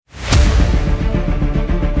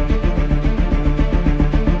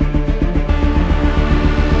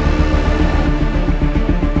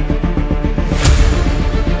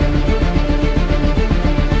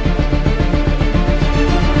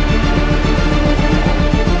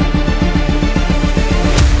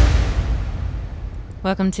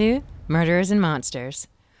Welcome to Murderers and Monsters.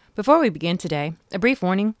 Before we begin today, a brief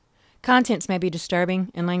warning. Contents may be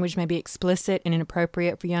disturbing and language may be explicit and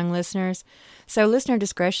inappropriate for young listeners, so listener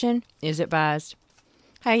discretion is advised.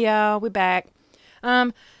 Hey y'all, we back.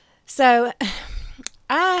 So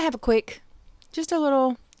I have just a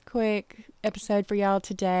little quick episode for y'all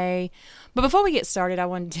today. But before we get started, I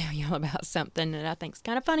want to tell y'all about something that I think is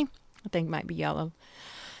kind of funny. I think it might be y'all.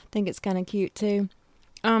 I think it's kind of cute too.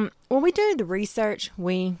 When we do the research,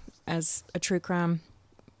 we, as a true crime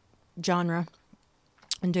genre,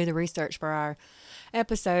 and do the research for our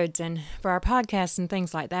episodes and for our podcasts and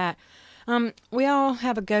things like that, we all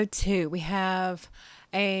have a go-to. We have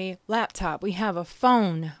a laptop. We have a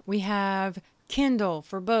phone. We have Kindle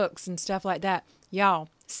for books and stuff like that. Y'all,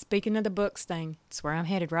 speaking of the books thing, it's where I'm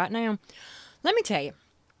headed right now. Let me tell you.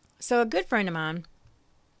 So a good friend of mine,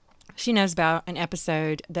 she knows about an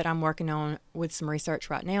episode that I'm working on with some research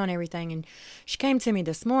right now and everything. And she came to me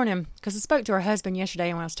this morning because I spoke to her husband yesterday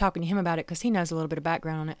and when I was talking to him about it because he knows a little bit of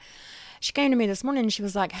background on it. She came to me this morning and she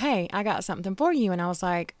was like, "Hey, I got something for you." And I was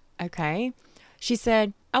like, "Okay." She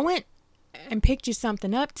said, "I went and picked you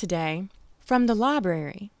something up today from the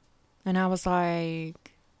library." And I was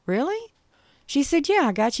like, "Really?" She said, "Yeah,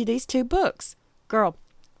 I got you these 2 books." Girl,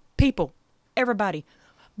 people, everybody,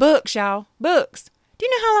 books, y'all, books. Do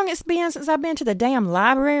you know how long it's been since I've been to the damn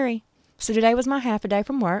library? So today was my half a day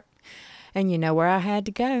from work. And you know where I had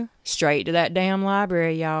to go? Straight to that damn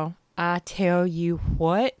library, y'all. I tell you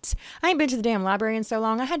what. I ain't been to the damn library in so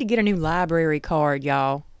long. I had to get a new library card,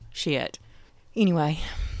 y'all. Shit. Anyway,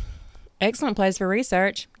 excellent place for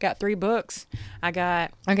research. Got 3 books.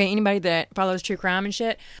 Anybody that follows true crime and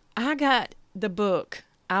shit, I got the book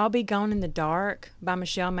I'll Be Gone in the Dark by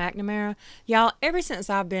Michelle McNamara. Y'all, ever since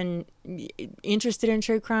I've been interested in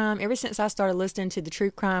true crime, ever since I started listening to the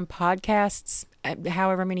true crime podcasts,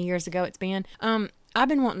 however many years ago it's been, I've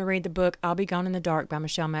been wanting to read the book I'll Be Gone in the Dark by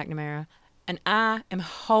Michelle McNamara. And I am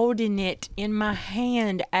holding it in my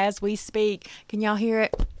hand as we speak. Can y'all hear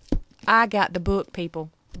it? I got the book, people.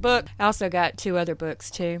 The book. I also got 2 other books,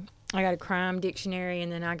 too. I got a crime dictionary, and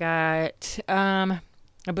then I got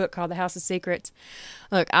a book called The House of Secrets.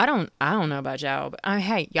 Look, I don't know about y'all, but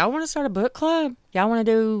hey, y'all want to start a book club? Y'all want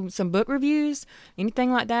to do some book reviews?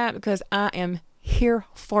 Anything like that? Because I am here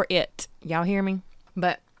for it. Y'all hear me?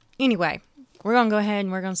 But anyway, we're going to go ahead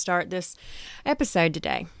and we're going to start this episode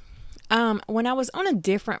today. When I was on a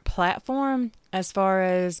different platform, as far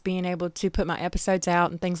as being able to put my episodes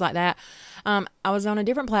out and things like that, I was on a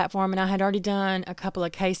different platform and I had already done a couple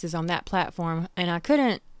of cases on that platform and I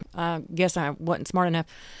couldn't, guess I wasn't smart enough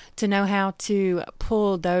to know how to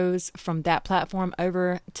pull those from that platform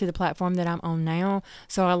over to the platform that I'm on now.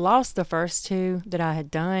 So I lost the first 2 that I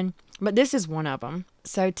had done, but this is one of them.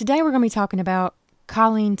 So today we're going to be talking about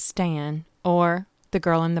Colleen Stan, or the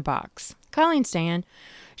girl in the box. Colleen Stan,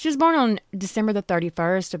 she was born on December the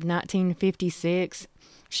 31st of 1956.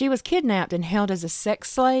 She was kidnapped and held as a sex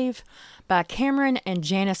slave by Cameron and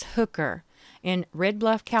Janice Hooker in Red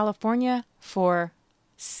Bluff, California for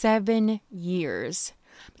 7 years,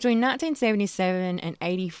 between 1977 and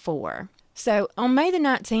 84. So on May the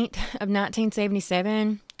 19th of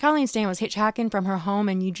 1977, Colleen Stan was hitchhiking from her home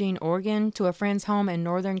in Eugene, Oregon to a friend's home in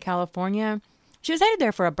Northern California. She was headed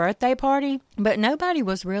there for a birthday party, but nobody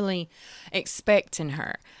was really expecting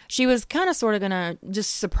her. She was kind of sort of going to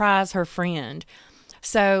just surprise her friend.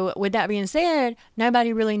 So with that being said,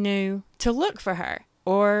 nobody really knew to look for her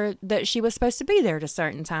or that she was supposed to be there at a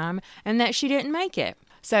certain time and that she didn't make it.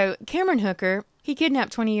 So Cameron Hooker, he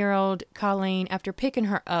kidnapped 20-year-old Colleen after picking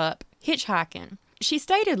her up hitchhiking. She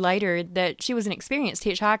stated later that she was an experienced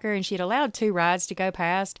hitchhiker and she had allowed 2 rides to go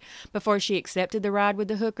past before she accepted the ride with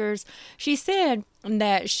the Hookers. She said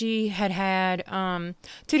that she had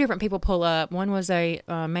 2 different people pull up. One was a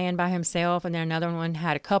man by himself and then another one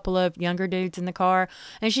had a couple of younger dudes in the car,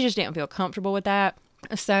 and she just didn't feel comfortable with that.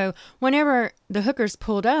 So whenever the Hookers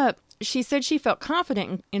pulled up, she said she felt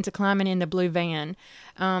confident into climbing in the blue van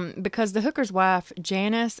because the Hooker's wife,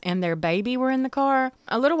 Janice, and their baby were in the car.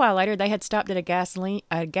 A little while later, they had stopped at a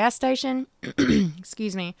gas station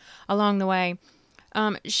excuse me, along the way.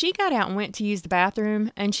 She got out and went to use the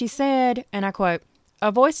bathroom, and she said, and I quote,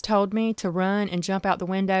 "A voice told me to run and jump out the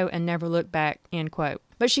window and never look back," end quote.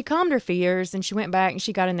 But she calmed her fears, and she went back and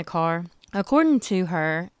she got in the car. According to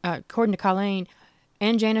Colleen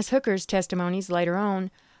and Janice Hooker's testimonies later on,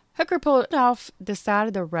 Hooker pulled off the side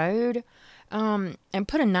of the road and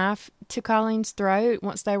put a knife to Colleen's throat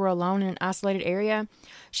once they were alone in an isolated area.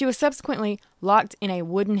 She was subsequently locked in a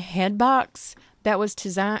wooden head box that was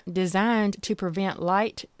designed to prevent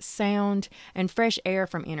light, sound, and fresh air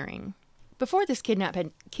from entering. Before this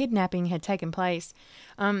kidnapping had taken place,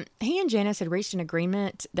 he and Janice had reached an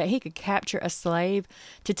agreement that he could capture a slave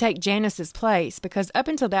to take Janice's place, because up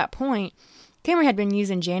until that point, Cameron had been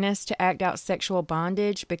using Janice to act out sexual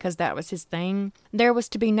bondage because that was his thing. There was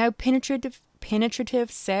to be no penetrative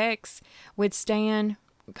sex with Stan,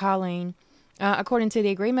 Colleen, according to the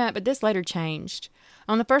agreement, but this later changed.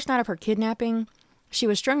 On the first night of her kidnapping, she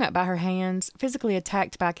was strung up by her hands, physically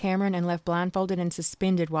attacked by Cameron, and left blindfolded and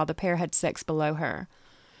suspended while the pair had sex below her.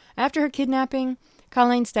 After her kidnapping,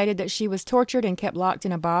 Colleen stated that she was tortured and kept locked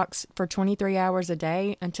in a box for 23 hours a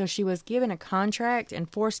day until she was given a contract and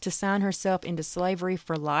forced to sign herself into slavery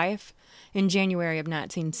for life in January of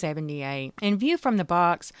 1978. In view from the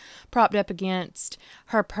box, propped up against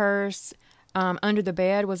her purse, under the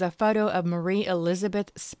bed was a photo of Marie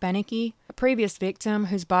Elizabeth Spanicki, a previous victim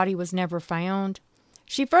whose body was never found.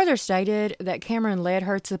 She further stated that Cameron led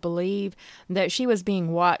her to believe that she was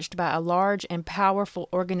being watched by a large and powerful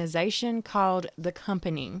organization called the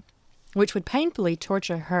Company, which would painfully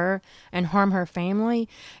torture her and harm her family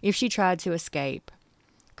if she tried to escape.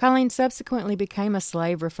 Colleen subsequently became a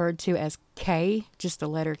slave referred to as K, just the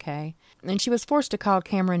letter K, and she was forced to call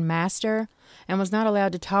Cameron master and was not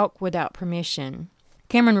allowed to talk without permission.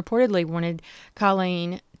 Cameron reportedly wanted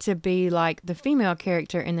Colleen to be like the female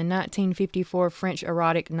character in the 1954 French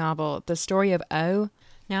erotic novel, The Story of O.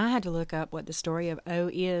 Now, I had to look up what The Story of O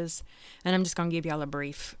is, and I'm just going to give y'all a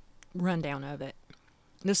brief rundown of it.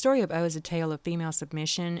 The Story of O is a tale of female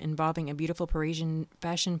submission involving a beautiful Parisian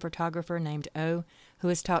fashion photographer named O, who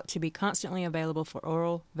is taught to be constantly available for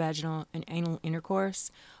oral, vaginal, and anal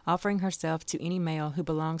intercourse, offering herself to any male who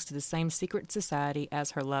belongs to the same secret society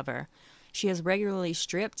as her lover. She is regularly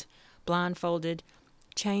stripped, blindfolded,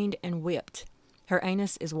 chained, and whipped. Her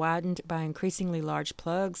anus is widened by increasingly large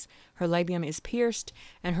plugs, her labium is pierced,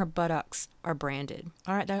 and her buttocks are branded.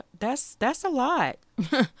 All right, that's a lot.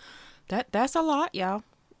 That's a lot, y'all.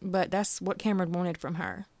 But that's what Cameron wanted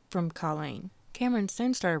from Colleen. Cameron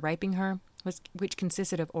soon started raping her, which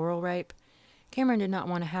consisted of oral rape. Cameron did not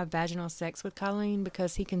want to have vaginal sex with Colleen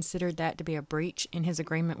because he considered that to be a breach in his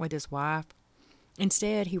agreement with his wife.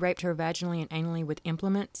 Instead, he raped her vaginally and anally with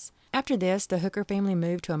implements. After this, the Hooker family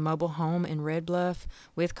moved to a mobile home in Red Bluff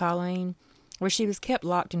with Colleen, where she was kept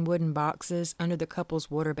locked in wooden boxes under the couple's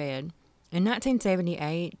waterbed. In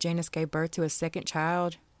 1978, Janice gave birth to a second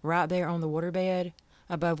child right there on the waterbed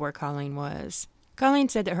above where Colleen was. Colleen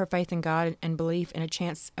said that her faith in God and belief in a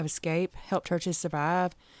chance of escape helped her to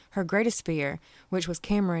survive. Her greatest fear, which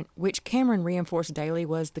Cameron reinforced daily,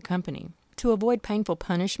 was the Company. To avoid painful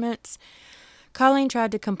punishments, Colleen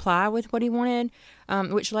tried to comply with what he wanted,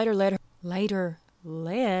 which later led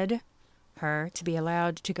her to be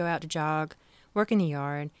allowed to go out to jog, work in the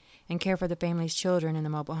yard, and care for the family's children in the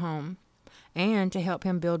mobile home, and to help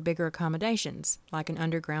him build bigger accommodations, like an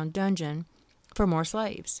underground dungeon, for more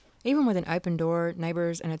slaves. Even with an open door,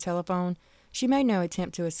 neighbors, and a telephone, she made no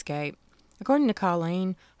attempt to escape. According to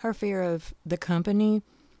Colleen, her fear of the Company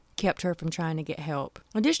kept her from trying to get help.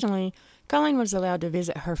 Additionally, Colleen was allowed to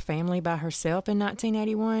visit her family by herself in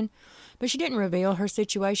 1981, but she didn't reveal her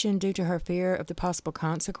situation due to her fear of the possible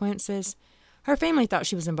consequences. Her family thought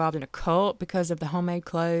she was involved in a cult because of the homemade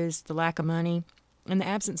clothes, the lack of money, and the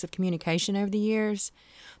absence of communication over the years.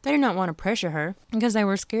 They did not want to pressure her because they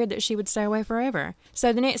were scared that she would stay away forever.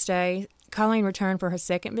 So the next day, Colleen returned for her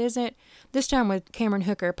second visit, this time with Cameron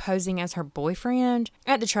Hooker posing as her boyfriend.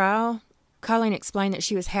 At the trial, Colleen explained that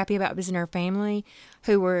she was happy about visiting her family,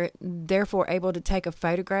 who were therefore able to take a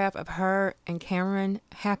photograph of her and Cameron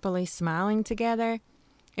happily smiling together.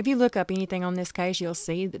 If you look up anything on this case, you'll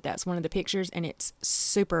see that that's one of the pictures, and it's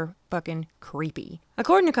super fucking creepy.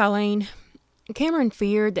 According to Colleen, Cameron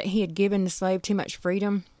feared that he had given the slave too much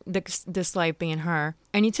freedom, the slave being her,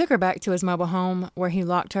 and he took her back to his mobile home where he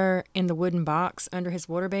locked her in the wooden box under his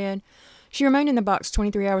waterbed. She remained in the box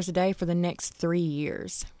 23 hours a day for the next 3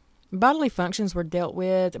 years. Bodily functions were dealt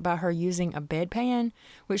with by her using a bedpan,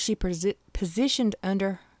 which she positioned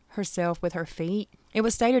under herself with her feet. It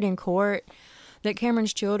was stated in court that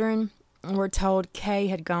Cameron's children were told Kay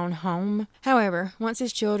had gone home. However, once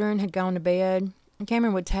his children had gone to bed,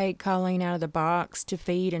 Cameron would take Colleen out of the box to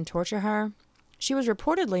feed and torture her. She was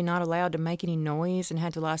reportedly not allowed to make any noise and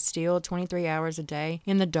had to lie still 23 hours a day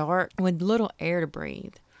in the dark with little air to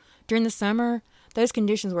breathe. During the summer, those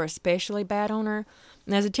conditions were especially bad on her,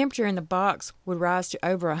 and as the temperature in the box would rise to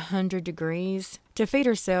over 100 degrees. To feed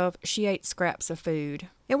herself, she ate scraps of food.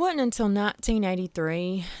 It wasn't until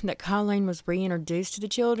 1983 that Colleen was reintroduced to the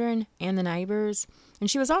children and the neighbors, and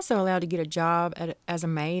she was also allowed to get a job as a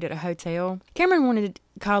maid at a hotel. Cameron wanted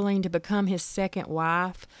Colleen to become his second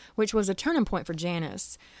wife, which was a turning point for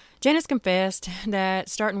Janice. Janice confessed that,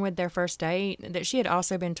 starting with their first date, that she had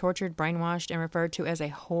also been tortured, brainwashed, and referred to as a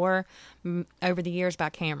whore over the years by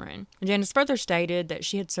Cameron. Janice further stated that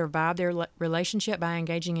she had survived their relationship by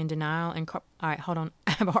engaging in denial and... all right, hold on.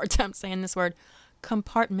 I have a hard time saying this word.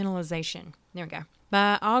 Compartmentalization. There we go.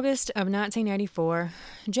 By August of 1984,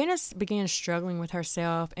 Janice began struggling with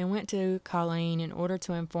herself and went to Colleen in order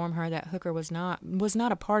to inform her that Hooker was not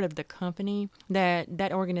a part of the company,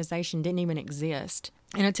 that organization didn't even exist.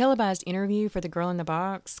 In a televised interview for The Girl in the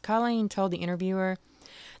Box, Colleen told the interviewer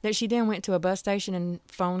that she then went to a bus station and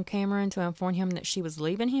phoned Cameron to inform him that she was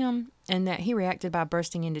leaving him, and that he reacted by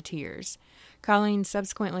bursting into tears. Colleen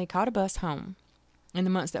subsequently caught a bus home. In the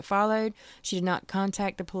months that followed, she did not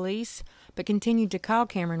contact the police, but continued to call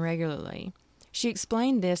Cameron regularly. She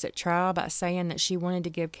explained this at trial by saying that she wanted to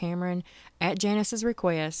give Cameron, at Janice's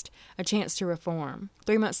request, a chance to reform.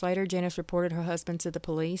 3 months later, Janice reported her husband to the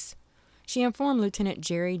police. She informed Lieutenant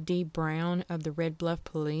Jerry D. Brown of the Red Bluff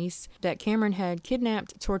Police that Cameron had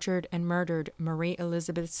kidnapped, tortured, and murdered Marie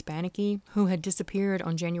Elizabeth Spanicki, who had disappeared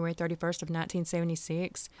on January 31st of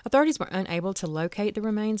 1976. Authorities were unable to locate the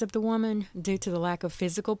remains of the woman due to the lack of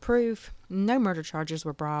physical proof. No murder charges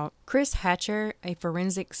were brought. Chris Hatcher, a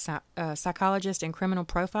forensic psychologist and criminal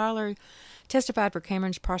profiler, testified for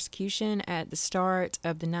Cameron's prosecution at the start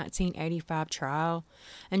of the 1985 trial,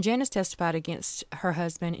 and Janice testified against her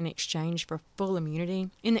husband in exchange for full immunity.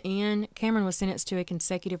 In the end, Cameron was sentenced to a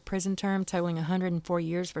consecutive prison term totaling 104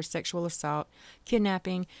 years for sexual assault,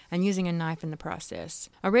 kidnapping, and using a knife in the process.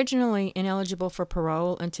 Originally ineligible for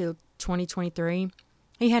parole until 2023,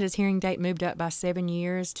 he had his hearing date moved up by 7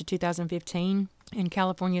 years to 2015 in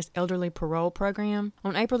California's elderly parole program.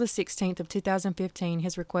 On April the 16th of 2015,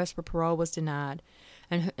 his request for parole was denied,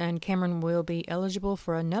 and Cameron will be eligible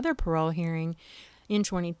for another parole hearing in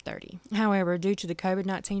 2030. However, due to the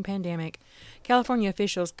COVID-19 pandemic, California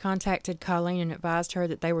officials contacted Colleen and advised her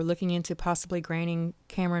that they were looking into possibly granting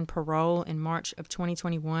Cameron parole in March of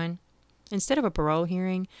 2021. Instead of a parole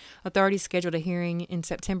hearing, authorities scheduled a hearing in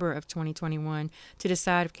September of 2021 to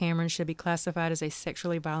decide if Cameron should be classified as a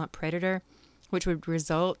sexually violent predator, which would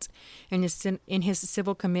result in his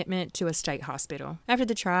civil commitment to a state hospital. After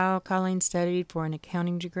the trial, Colleen studied for an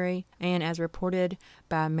accounting degree, and as reported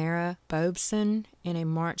by Mara Bobson in a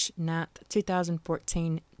March 9,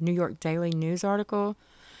 2014 New York Daily News article,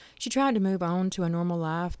 she tried to move on to a normal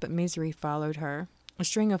life, but misery followed her. A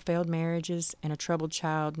string of failed marriages, and a troubled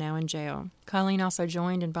child now in jail. Colleen also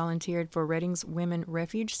joined and volunteered for Redding's Women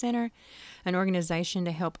Refuge Center, an organization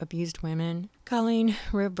to help abused women. Colleen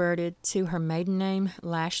reverted to her maiden name,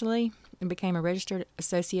 Lashley, and became a registered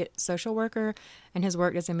associate social worker and has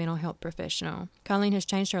worked as a mental health professional. Colleen has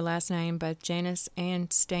changed her last name. Both Janice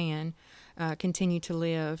and Stan continue to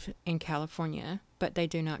live in California, but they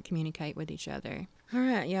do not communicate with each other. All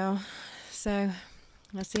right, y'all. So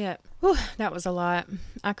that's it. Whew, that was a lot.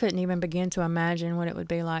 I couldn't even begin to imagine what it would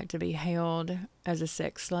be like to be held as a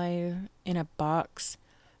sex slave in a box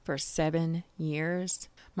for 7 years.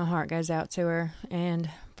 My heart goes out to her, and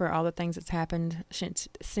for all the things that's happened since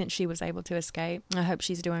she was able to escape. I hope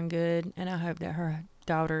she's doing good, and I hope that her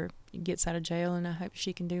daughter gets out of jail, and I hope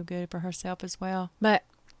she can do good for herself as well. But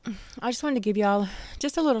I just wanted to give y'all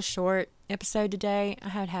just a little short episode today. I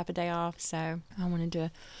had half a day off, so I wanted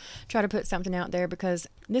to try to put something out there because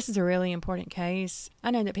this is a really important case.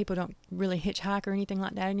 I know that people don't really hitchhike or anything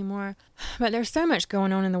like that anymore, but there's so much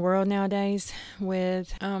going on in the world nowadays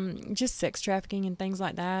with just sex trafficking and things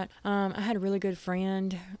like that. I had a really good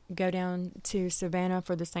friend go down to Savannah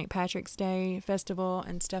for the St. Patrick's Day festival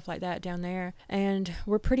and stuff like that down there, and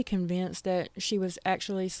we're pretty convinced that she was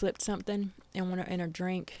actually slipped something in a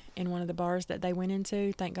drink in one of the bars that they went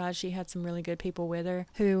into. Thank God she had some really good people with her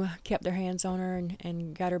who kept their hands on her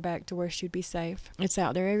and got her back to where she'd be safe. It's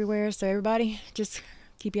out there everywhere, so everybody just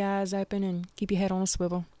keep your eyes open and keep your head on a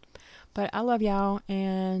swivel. But I love y'all,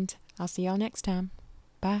 and I'll see y'all next time.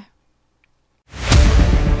 Bye.